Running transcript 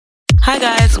Hi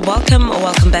guys, welcome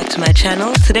back to my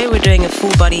channel. Today we're doing a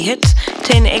full body hit,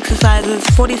 10 exercises,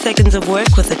 40 seconds of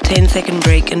work with a 10-second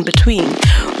break in between.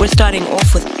 We're starting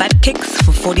off with butt kicks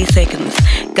for 40 seconds.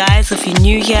 Guys, if you're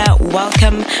new here,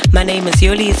 welcome. My name is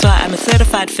Yoliswa. I'm a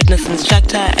certified fitness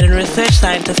instructor and a research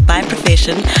scientist by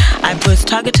profession. I post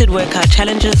targeted workout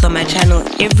challenges on my channel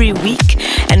every week.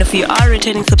 And if you are a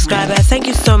returning subscriber, thank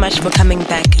you so much for coming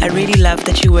back. I really love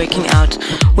that you're working out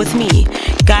with me.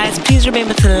 Guys, please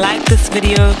remember to like this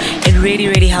video. It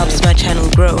really helps my channel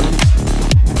grow.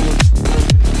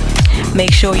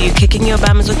 Make sure you're kicking your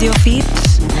bums with your feet.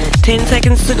 10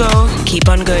 seconds to go. Keep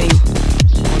on going.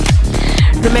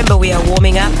 Remember, we are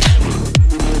warming up.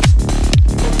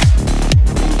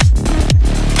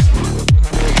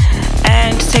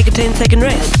 And take a 10-second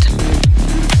rest.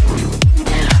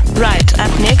 Right,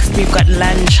 up next we've got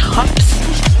lunge hops.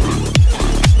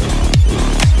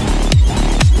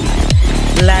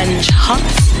 Lunge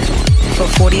hops for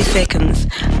 40 seconds.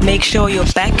 Make sure your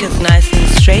back is nice and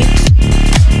straight.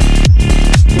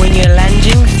 When you're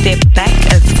lunging, step back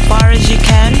as far as you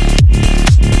can.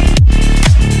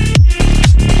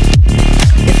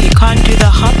 If you can't do the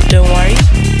hop, don't worry.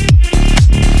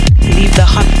 Leave the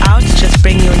hop out, just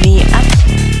bring your knee up.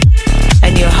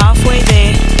 And you're halfway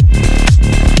there.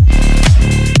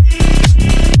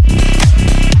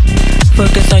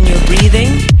 Focus on your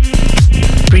breathing.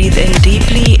 Breathe in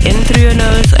deeply, in through your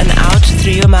nose and out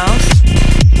through your mouth.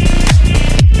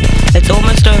 It's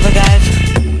almost over, guys.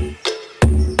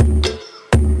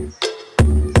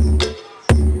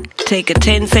 Take a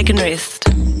 10-second rest.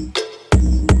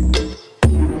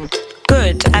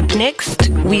 Good. Up next,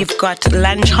 we've got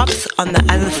lunge hops on the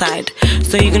other side.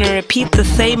 So you're going to repeat the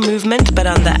same movement but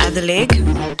on the other leg.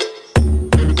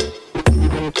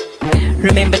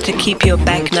 Remember to keep your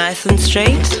back nice and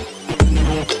straight.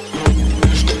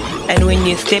 And when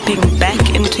you're stepping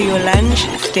back into your lunge,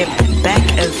 step back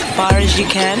as far as you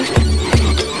can.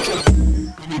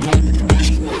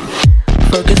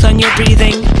 Focus on your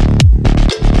breathing.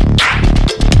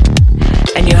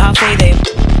 And you're halfway there.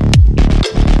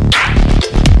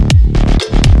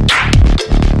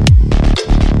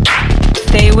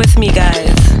 Stay with me,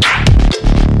 guys.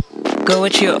 Go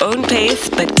at your own pace,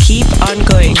 but keep on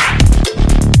going.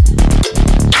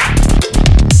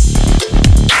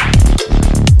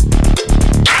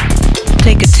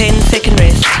 Take a 10-second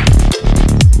rest.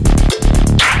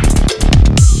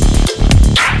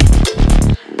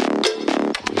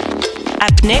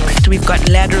 Up next, we've got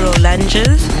lateral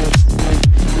lunges.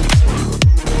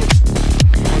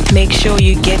 Make sure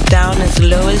you get down as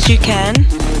low as you can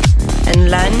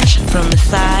and lunge from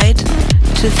side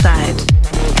to side.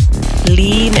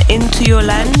 Lean into your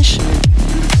lunge.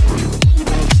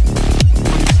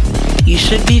 You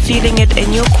should be feeling it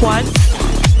in your quads.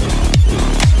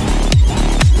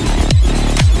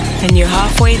 And you're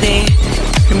halfway there.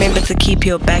 Remember to keep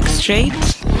your back straight.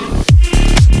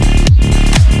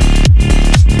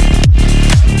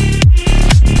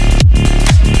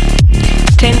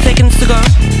 Ten seconds to go.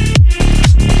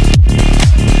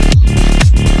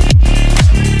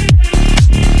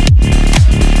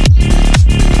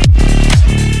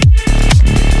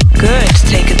 Good.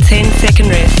 Take a 10-second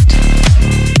rest.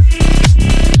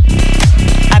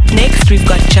 Up next, we've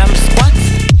got jump squats.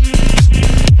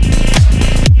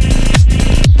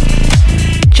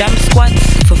 Jump squats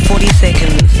for 40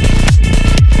 seconds.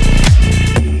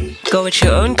 Go at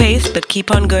your own pace, but keep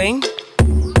on going.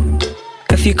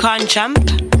 If you can't jump,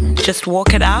 just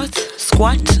walk it out,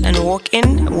 squat and walk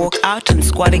in, walk out and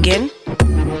squat again.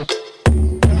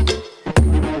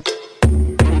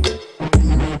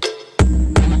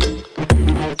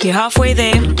 You're halfway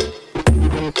there.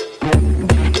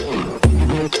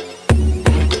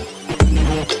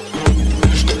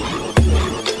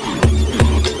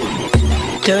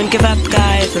 Don't give up,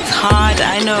 guys. It's hard,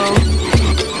 I know.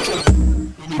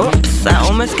 Oops, I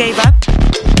almost gave up,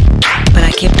 but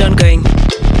I kept on going.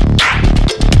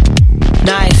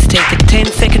 Nice, take a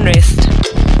 10-second rest.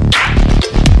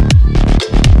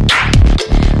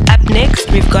 Up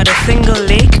next, we've got a single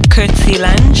leg curtsy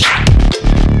lunge.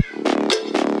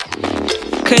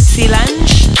 Curtsy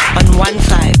lunge on one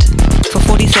side for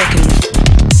 40 seconds.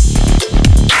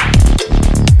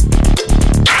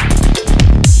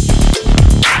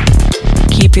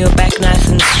 Keep your back nice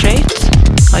and straight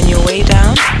on your way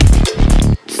down.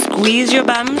 Squeeze your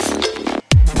bums.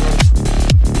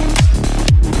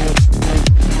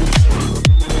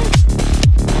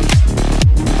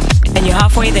 And you're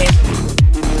halfway there.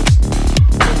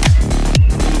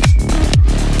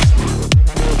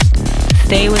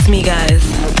 Stay with me, guys.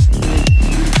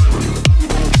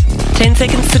 10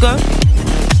 seconds to go.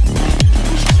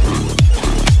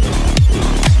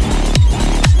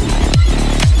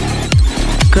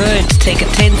 take a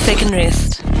 10-second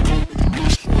rest.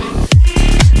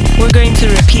 We're going to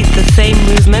repeat the same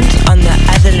movement on the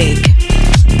other leg.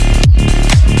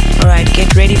 Alright,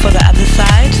 get ready for the other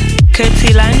side.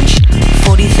 Curtsy lunge,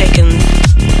 40 seconds.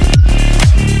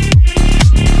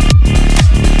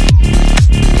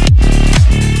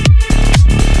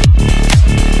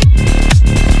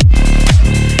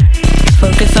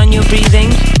 Focus on your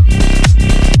breathing.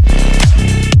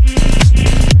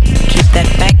 Keep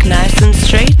that back nice and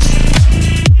straight.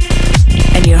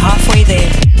 And you're halfway there.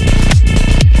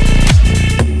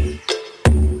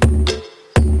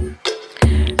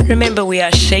 Remember, we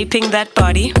are shaping that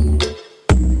body.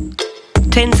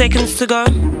 10 seconds to go.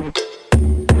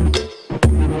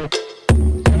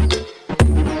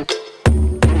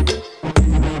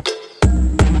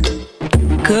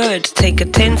 Good. Take a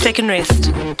 10-second rest.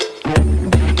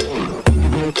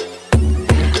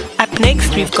 Up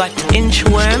next, we've got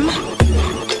inchworm.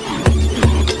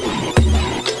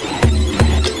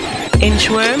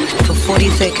 Inchworm for 40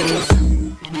 seconds.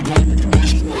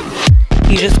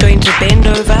 You're just going to bend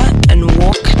over and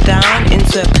walk down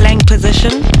into a plank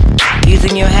position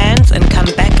using your hands and come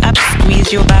back up,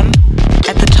 squeeze your bum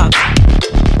at the top.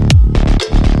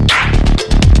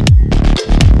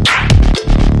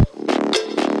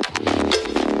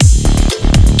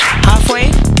 Halfway.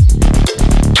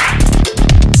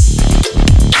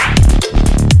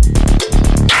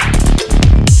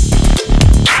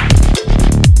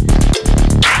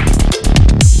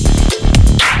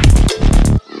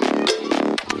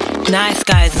 Nice,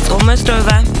 guys, it's almost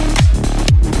over.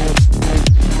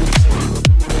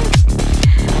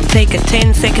 Take a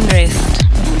 10-second rest.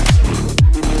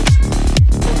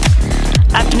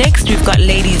 Up next, we've got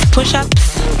ladies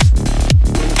push-ups.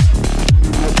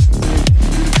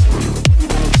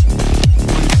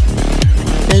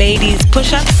 Ladies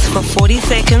push-ups for 40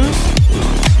 seconds.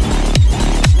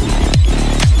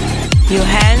 Your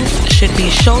hands should be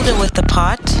shoulder width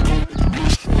apart.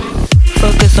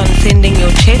 Focus on sending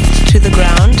your chest to the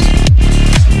ground.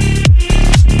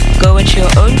 Go at your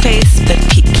own pace, but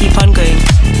keep on going.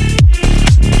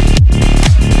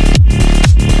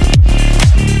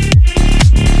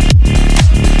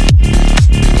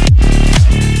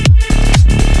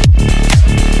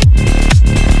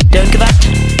 Don't give up.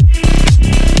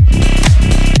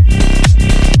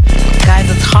 Guys,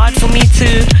 it's hard for me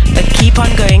too, but keep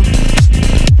on going.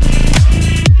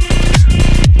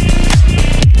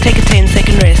 Take a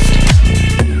 10-second rest.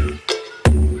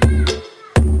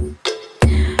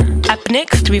 Up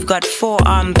next, we've got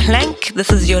forearm plank. This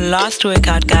is your last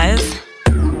workout, guys.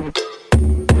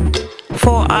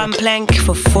 Forearm plank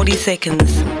for 40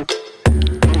 seconds.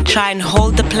 Try and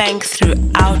hold the plank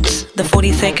throughout the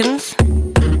 40 seconds.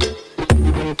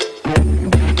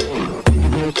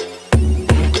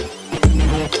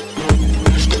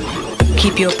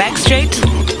 Keep your back straight,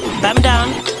 bum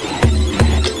down.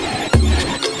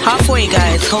 Halfway,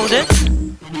 guys, hold it.